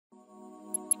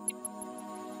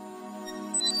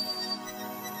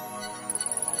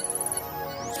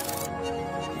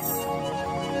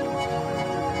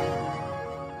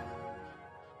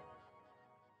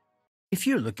If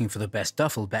you're looking for the best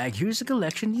duffel bag, here's a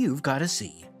collection you've got to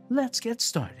see. Let's get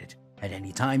started. At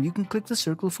any time, you can click the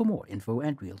circle for more info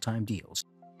and real-time deals.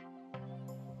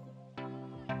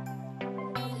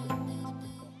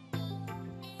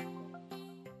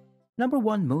 Number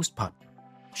 1 most popular,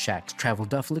 Shaq's Travel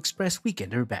Duffel Express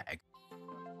Weekender Bag.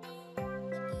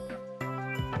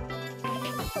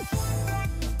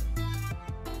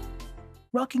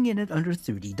 Rocking in at under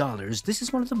 $30, this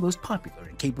is one of the most popular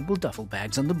and capable duffel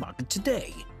bags on the market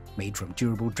today. Made from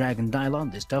durable dragon nylon,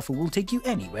 this duffel will take you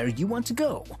anywhere you want to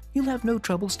go. You'll have no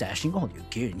trouble stashing all your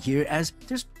gear in here as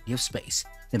there's plenty of space.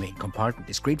 The main compartment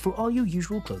is great for all your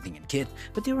usual clothing and kit,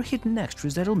 but there are hidden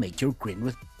extras that'll make you grin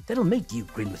with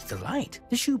delight.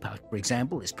 The shoe pouch, for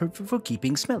example, is perfect for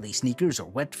keeping smelly sneakers or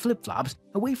wet flip-flops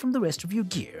away from the rest of your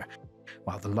gear,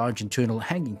 while the large internal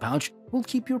hanging pouch will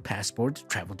keep your passport,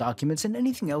 travel documents, and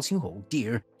anything else you hold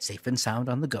dear safe and sound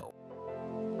on the go.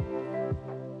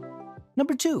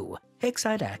 Number 2.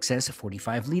 Hexside Access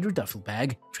 45-liter Duffel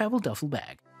Bag, Travel Duffel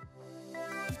Bag.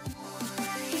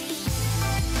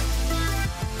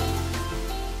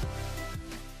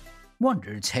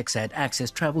 Wonder's Hexside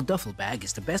Access Travel Duffel Bag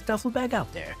is the best duffel bag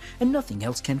out there, and nothing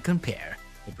else can compare.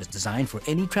 It was designed for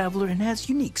any traveler and has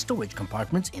unique storage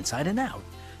compartments inside and out.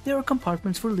 There are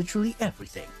compartments for literally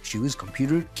everything: shoes,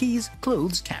 computer, keys,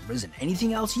 clothes, cameras, and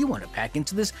anything else you want to pack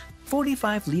into this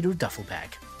 45-liter duffel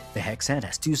bag. The Hexside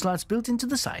has 2 slots built into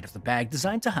the side of the bag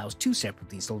designed to house 2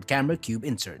 separately sold camera cube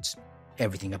inserts.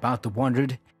 Everything about the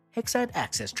Wondered Hexside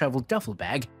Access Travel Duffel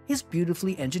Bag is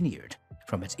beautifully engineered,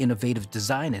 from its innovative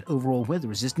design and overall weather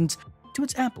resistance to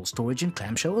its ample storage and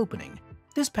clamshell opening.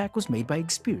 This pack was made by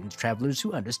experienced travelers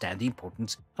who understand the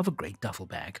importance of a great duffel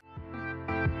bag.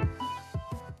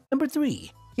 Number 3.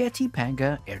 Yeti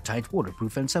Panga Airtight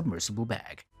Waterproof and Submersible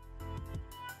Bag.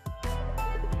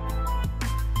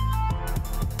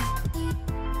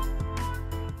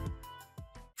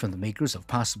 From the makers of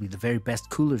possibly the very best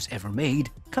coolers ever made,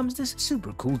 comes this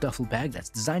super cool duffel bag that's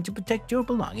designed to protect your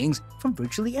belongings from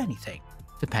virtually anything.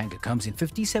 The Panga comes in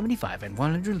 50, 75, and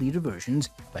 100-liter versions,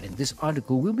 but in this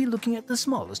article we'll be looking at the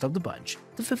smallest of the bunch,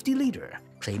 the 50-liter.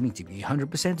 Claiming to be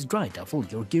 100% dry duffel,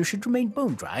 your gear should remain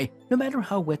bone dry no matter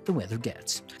how wet the weather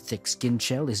gets. Thick skin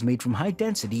shell is made from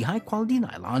high-density, high-quality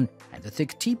nylon, and the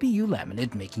thick TPU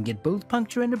laminate, making it both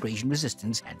puncture and abrasion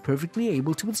resistant and perfectly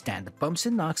able to withstand the bumps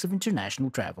and knocks of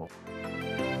international travel.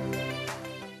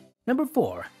 Number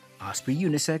 4. Osprey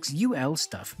Unisex UL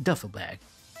Stuff Duffel Bag.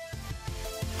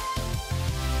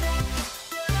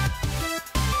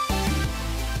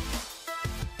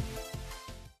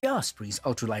 Osprey's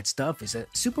ultralight stuff is a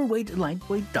super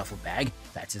lightweight duffel bag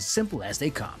that's as simple as they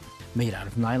come. Made out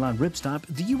of nylon ripstop,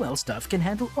 the UL stuff can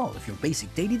handle all of your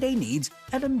basic day-to-day needs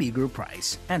at a meager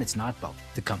price, and it's not bulky.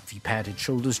 The comfy padded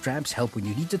shoulder straps help when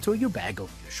you need to throw your bag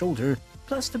over your shoulder,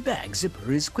 plus the bag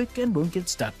zipper is quick and won't get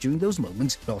stuck during those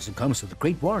moments. It also comes with a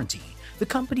great warranty. The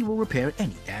company will repair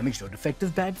any damaged or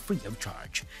defective bag free of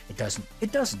charge. It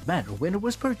doesn't matter when it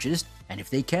was purchased, and if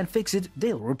they can't fix it,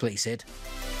 they'll replace it.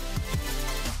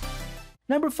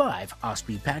 Number 5.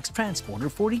 Osprey Packs Transporter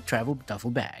 40 Travel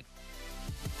Duffel Bag.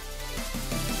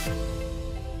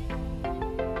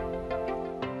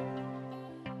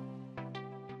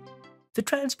 The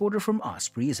Transporter from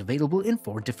Osprey is available in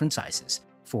 4 different sizes: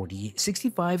 40,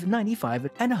 65, 95,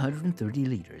 and 130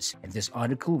 liters. In this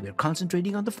article, we're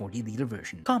concentrating on the 40-liter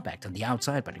version. Compact on the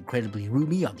outside but incredibly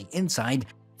roomy on the inside,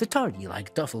 the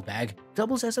Tardy-like duffel bag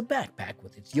doubles as a backpack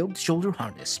with its yoked shoulder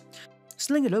harness.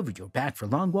 Sling it over your back for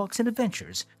long walks and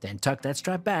adventures, then tuck that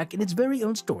strap back in its very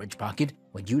own storage pocket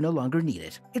when you no longer need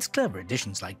it. It's clever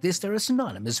additions like this that are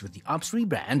synonymous with the Osprey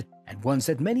brand, and ones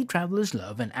that many travelers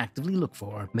love and actively look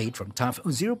for. Made from tough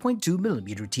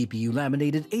 0.2mm TPU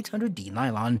laminated 800D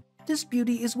nylon, this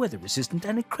beauty is weather resistant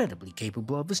and incredibly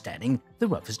capable of withstanding the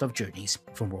roughest of journeys.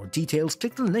 For more details,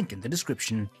 click the link in the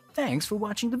description. Thanks for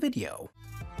watching the video.